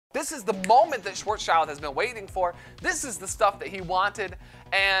This is the moment that Schwarzschild has been waiting for. This is the stuff that he wanted.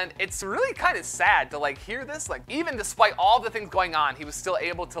 And it's really kind of sad to like hear this. Like even despite all the things going on, he was still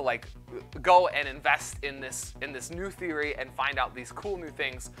able to like go and invest in this new theory and find out these cool new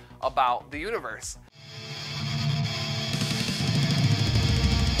things about the universe.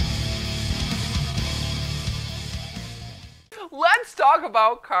 Let's talk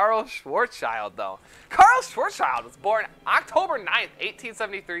about Karl Schwarzschild, though. Karl Schwarzschild was born October 9th,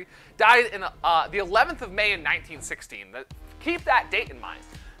 1873, died in the 11th of May in 1916. Keep that date in mind.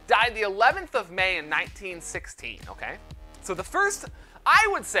 Died the 11th of May in 1916, okay? So the first, I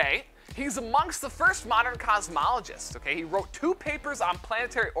would say, he's amongst the first modern cosmologists, okay? He wrote 2 papers on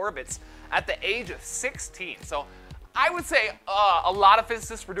planetary orbits at the age of 16. So I would say a lot of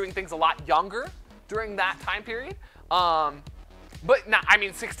physicists were doing things a lot younger during that time period. But no, I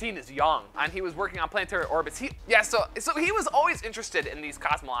mean 16 is young, and he was working on planetary orbits. So he was always interested in these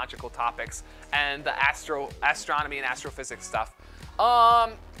cosmological topics and the astronomy and astrophysics stuff.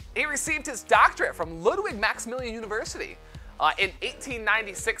 He received his doctorate from Ludwig Maximilian University in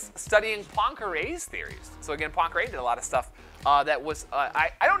 1896, studying Poincaré's theories. So again, Poincaré did a lot of stuff that was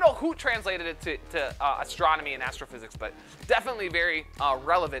I don't know who translated it to astronomy and astrophysics, but definitely very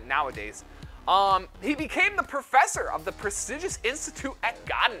relevant nowadays. He became the professor of the prestigious institute at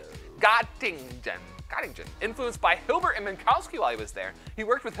Göttingen, influenced by Hilbert and Minkowski while he was there. He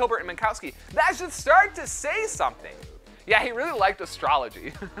worked with Hilbert and Minkowski. That should start to say something. Yeah, he really liked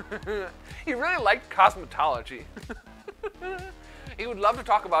astrology. He really liked cosmetology. He would love to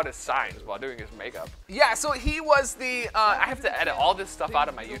talk about his signs while doing his makeup. Yeah, so he was the, I have to edit all this stuff out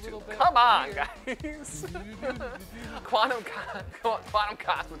of my YouTube. Come on, guys. Quantum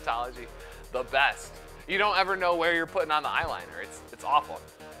cosmetology, the best. You don't ever know where you're putting on the eyeliner. It's awful.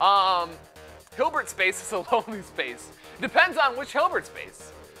 Hilbert space is a lonely space. Depends on which Hilbert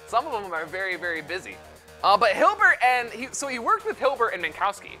space. Some of them are very, very busy. But Hilbert so he worked with Hilbert and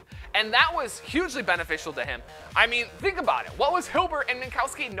Minkowski, and that was hugely beneficial to him. I mean, think about it. What was Hilbert and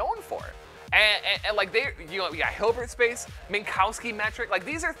Minkowski known for? And like Hilbert space, Minkowski metric, like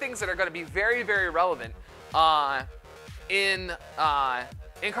these are things that are going to be very, very relevant in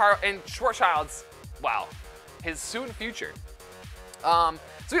Schwarzschild's, his soon future. So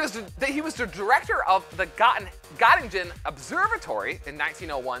he was the director of the Göttingen Observatory in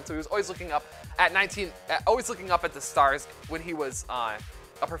 1901. So he was always looking up at the stars when he was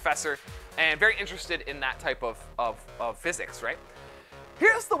a professor, and very interested in that type of physics, right?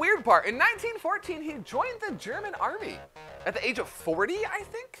 Here's the weird part. In 1914, he joined the German army at the age of 40, I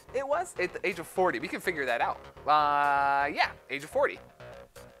think it was. At the age of 40, we can figure that out. Yeah, age of 40.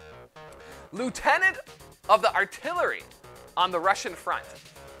 Lieutenant of the artillery on the Russian front.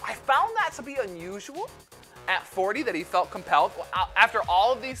 I found that to be unusual at 40, that he felt compelled. After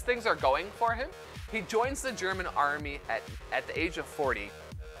all of these things are going for him, he joins the German army at the age of 40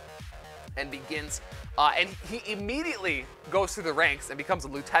 and begins, and he immediately goes through the ranks and becomes a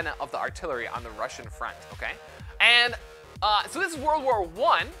lieutenant of the artillery on the Russian front, okay? And so this is World War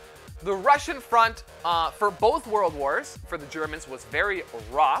I. The Russian front for both World Wars, for the Germans, was very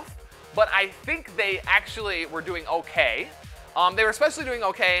rough, but I think they actually were doing okay. They were especially doing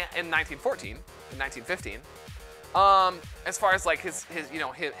okay in 1914, in 1915, as far as like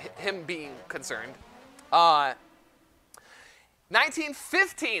him being concerned.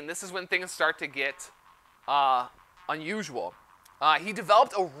 1915, this is when things start to get unusual. He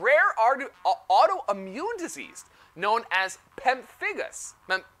developed a rare autoimmune disease known as pemphigus.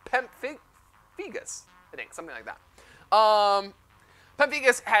 Pemphigus, I think, something like that.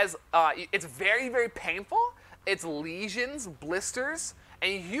 Pemphigus has, it's very, very painful. It's lesions, blisters,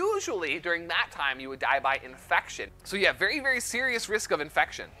 and usually during that time you would die by infection. So yeah, very, very serious risk of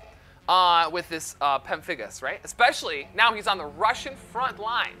infection with this pemphigus, right? Especially now he's on the Russian front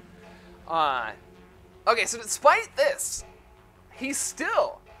line. Okay, so despite this, he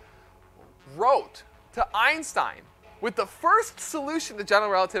still wrote to Einstein with the first solution to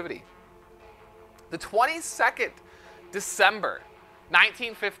general relativity. The 22nd December,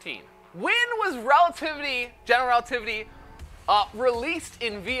 1915. When was general relativity, released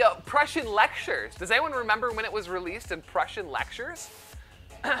via Prussian lectures? Does anyone remember when it was released in Prussian lectures?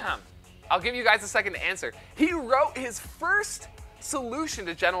 I'll give you guys a second to answer. He wrote his first solution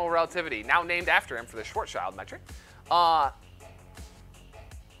to general relativity, now named after him for the Schwarzschild metric. I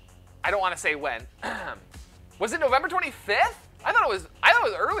don't want to say when. Was it November 25th? I thought it was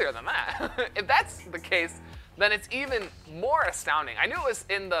earlier than that. If that's the case, then it's even more astounding. I knew it was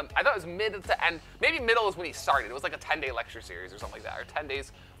I thought it was mid to end, maybe middle is when he started. It was like a 10-day lecture series or something like that, or 10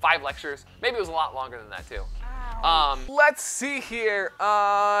 days, 5 lectures. Maybe it was a lot longer than that too. Let's see here.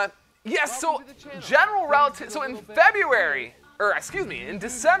 Yes, so general relativity. So in February, or excuse me, in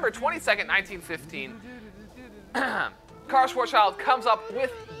December 22nd, 1915, Karl Schwarzschild comes up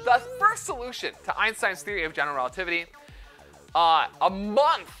with the first solution to Einstein's theory of general relativity. A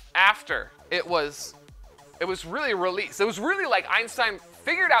month after it was really released. It was really like Einstein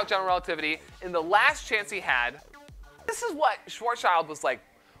figured out general relativity in the last chance he had. This is what Schwarzschild was like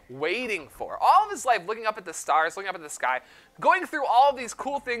waiting for. All of his life looking up at the stars, looking up at the sky, going through all of these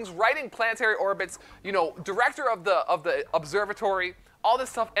cool things, writing planetary orbits, you know, director of the observatory, all this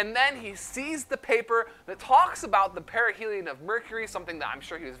stuff, and then he sees the paper that talks about the perihelion of Mercury, something that I'm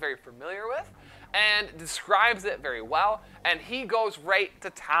sure he was very familiar with, and describes it very well, and he goes right to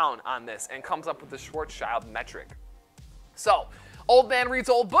town on this and comes up with the Schwarzschild metric. So, old man reads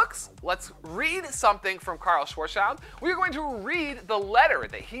old books. Let's read something from Karl Schwarzschild. We are going to read the letter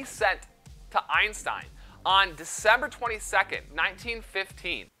that he sent to Einstein on December 22nd,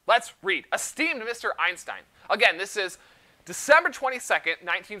 1915. Let's read. Esteemed Mr. Einstein. Again, this is December 22nd,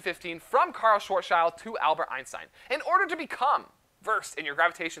 1915, from Karl Schwarzschild to Albert Einstein. In order to become versed in your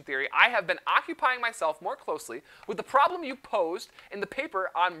gravitation theory, I have been occupying myself more closely with the problem you posed in the paper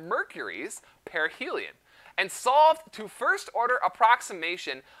on Mercury's perihelion, and solved to first-order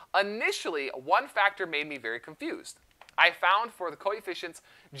approximation. Initially, one factor made me very confused. I found for the coefficients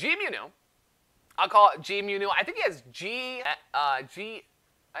g mu nu, I'll call it g mu nu. I think he has I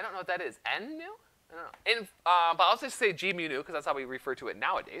don't know what that is, n nu? I don't know. But I'll just say g mu nu because that's how we refer to it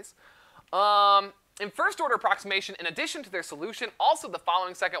nowadays. In first-order approximation, in addition to their solution, also the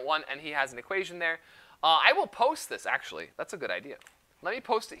following second one, and he has an equation there. I will post this, actually. That's a good idea. Let me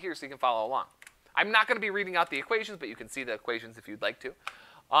post it here so you can follow along. I'm not going to be reading out the equations, but you can see the equations if you'd like to.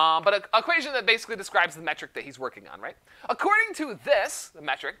 But an equation that basically describes the metric that he's working on, right? According to this, the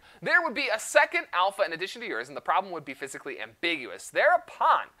metric, there would be a second alpha in addition to yours, and the problem would be physically ambiguous.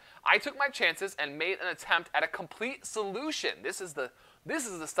 Thereupon, I took my chances and made an attempt at a complete solution. This is the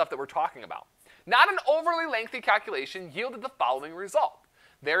stuff that we're talking about. Not an overly lengthy calculation yielded the following result.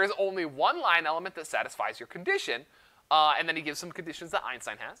 There is only one line element that satisfies your condition, and then he gives some conditions that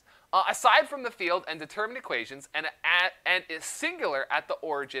Einstein has, aside from the field and determined equations, and is singular at the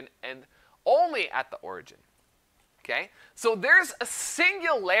origin and only at the origin. Okay? So there's a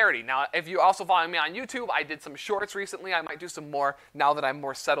singularity. Now, if you also follow me on YouTube, I did some shorts recently. I might do some more now that I'm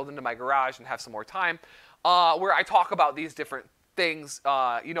more settled into my garage and have some more time, where I talk about these different things,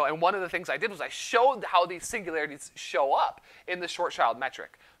 you know, and one of the things I did was I showed how these singularities show up in the Schwarzschild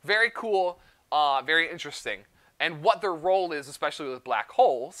metric. Very cool, very interesting, and what their role is, especially with black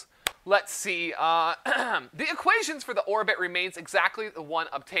holes. Let's see, the equations for the orbit remains exactly the one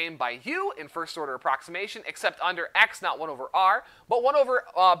obtained by you in first order approximation, except under x, not 1 over r, but 1 over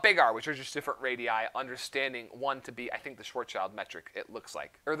big R, which are just different radii, understanding one to be, I think, the Schwarzschild metric, it looks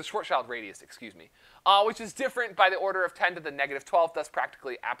like, or the Schwarzschild radius, excuse me, which is different by the order of 10 to the negative 12, thus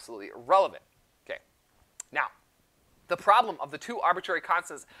practically absolutely irrelevant. Okay, now, the problem of the two arbitrary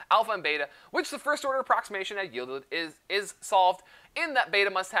constants, alpha and beta, which the first order approximation had yielded, is solved in that beta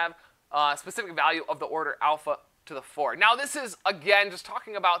must have a specific value of the order alpha to the 4. Now this is, again, just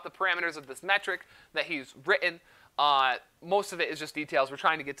talking about the parameters of this metric that he's written. Most of it is just details. We're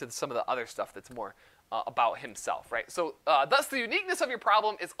trying to get to some of the other stuff that's more about himself, right? So thus the uniqueness of your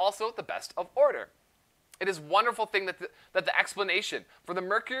problem is also the best of order. It is a wonderful thing that the explanation for the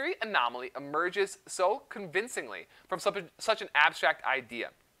Mercury anomaly emerges so convincingly from such an abstract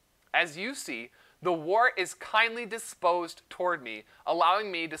idea. As you see, the war is kindly disposed toward me,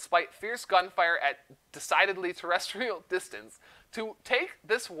 allowing me, despite fierce gunfire at decidedly terrestrial distance, to take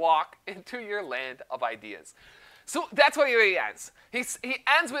this walk into your land of ideas. So that's what he ends. He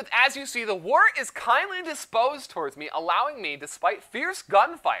ends with, as you see, the war is kindly disposed towards me, allowing me, despite fierce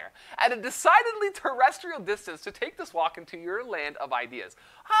gunfire, at a decidedly terrestrial distance, to take this walk into your land of ideas.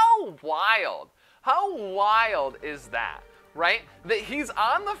 How wild is that, right? That he's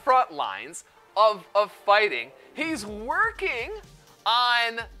on the front lines of fighting. He's working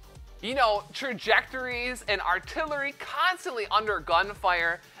on, you know, trajectories and artillery constantly under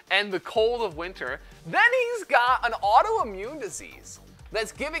gunfire and the cold of winter. Then he's got an autoimmune disease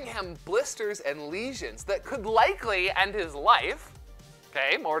that's giving him blisters and lesions that could likely end his life.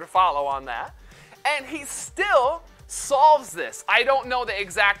 Okay, more to follow on that. And he still solves this. I don't know the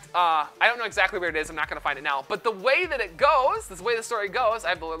exact, I don't know exactly where it is. I'm not going to find it now. But the way that it goes, the way the story goes, I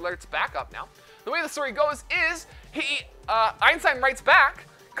have the alerts back up now. The way the story goes is Einstein writes back,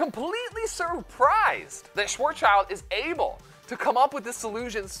 completely surprised that Schwarzschild is able to come up with this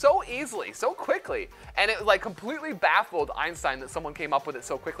solution so easily, so quickly. And it like completely baffled Einstein that someone came up with it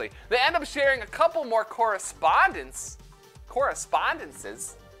so quickly. They end up sharing a couple more correspondences,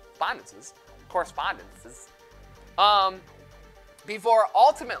 before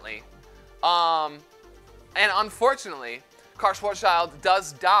ultimately, and unfortunately, Karl Schwarzschild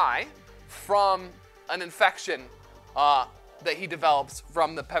does die from an infection that he develops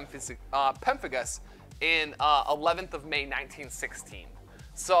from the pemphigus in 11th of May 1916.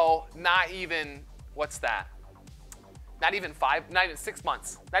 So not even, what's that? Not even 6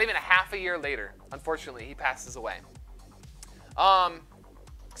 months, not even a half a year later, unfortunately, he passes away.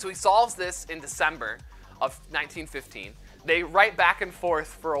 So he solves this in December of 1915. They write back and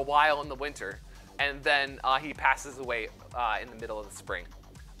forth for a while in the winter, and then he passes away in the middle of the spring.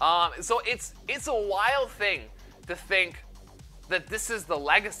 So it's a wild thing to think that this is the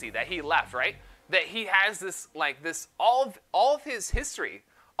legacy that he left, right? That he has this, like this, all of his history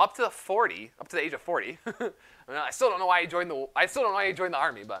up to the age of 40. I still don't know why he joined the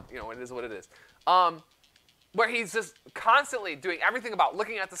army, but you know, it is what it is. Where he's just constantly doing everything about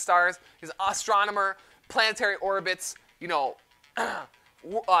looking at the stars. He's an astronomer, planetary orbits, you know,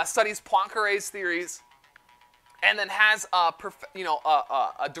 studies Poincaré's theories, and then has a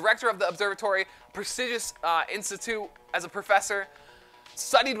director of the observatory, prestigious institute as a professor,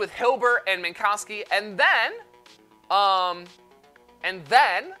 studied with Hilbert and Minkowski, and then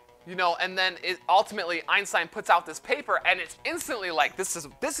ultimately Einstein puts out this paper, and it's instantly like, this is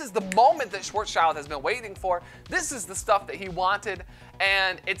the moment that Schwarzschild has been waiting for. This is the stuff that he wanted,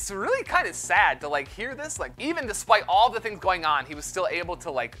 and it's really kind of sad to like hear this. Like, even despite all the things going on, he was still able to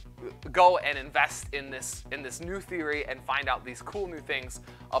like go and invest in this new theory and find out these cool new things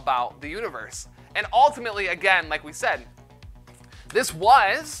about the universe. And ultimately, again, like we said, this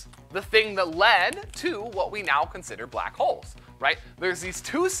was the thing that led to what we now consider black holes, right? There's these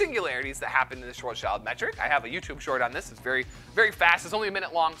two singularities that happen in the Schwarzschild metric. I have a YouTube short on this. It's very, very fast. It's only a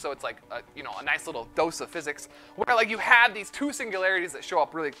minute long, so it's like a nice little dose of physics, where like you have these two singularities that show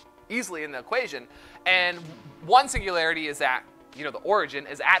up really easily in the equation, and one singularity is at, the origin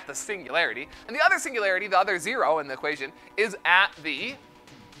is at the singularity, and the other singularity, the other zero in the equation, is at the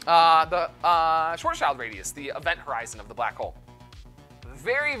Schwarzschild radius, the event horizon of the black hole.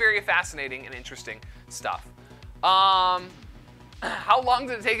 Very, very fascinating and interesting stuff. How long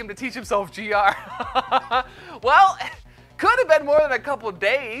did it take him to teach himself GR? Well, could have been more than a couple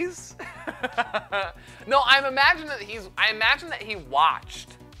days. No, I imagine that he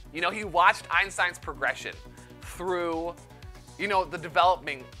watched. He watched Einstein's progression through, the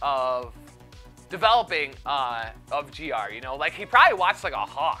developing of GR. Like he probably watched like a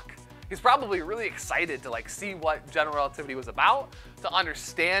hawk. He's probably really excited to like see what general relativity was about, to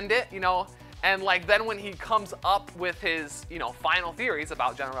understand it, and like then when he comes up with his, final theories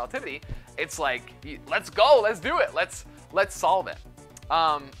about general relativity, it's like, let's go, let's do it, let's solve it.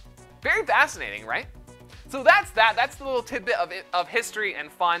 Very fascinating, right? So that's that. That's the little tidbit of history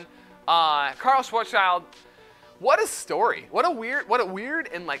and fun. Karl Schwarzschild, what a story! What a weird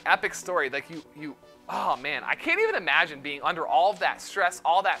and like epic story. Like oh man, I can't even imagine being under all of that stress,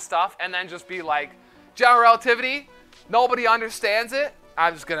 all that stuff, and then just be like, general relativity, nobody understands it.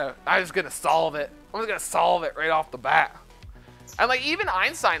 I'm just gonna solve it. I'm just gonna solve it right off the bat. And like even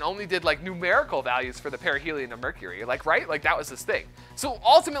Einstein only did like numerical values for the perihelion of Mercury, like right? Like that was his thing. So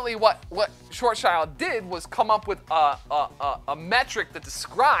ultimately what Schwarzschild did was come up with a metric that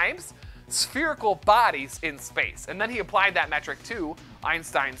describes spherical bodies in space. And then he applied that metric to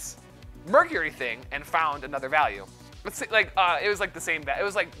Einstein's Mercury thing and found another value. It's like it was like the same. It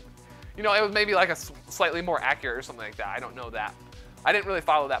was like, it was maybe like a slightly more accurate or something like that. I don't know that. I didn't really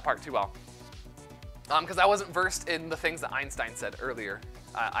follow that part too well, because I wasn't versed in the things that Einstein said earlier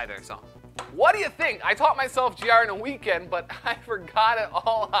either. So, what do you think? I taught myself GR in a weekend, but I forgot it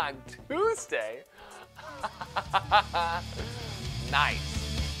all on Tuesday. Nice.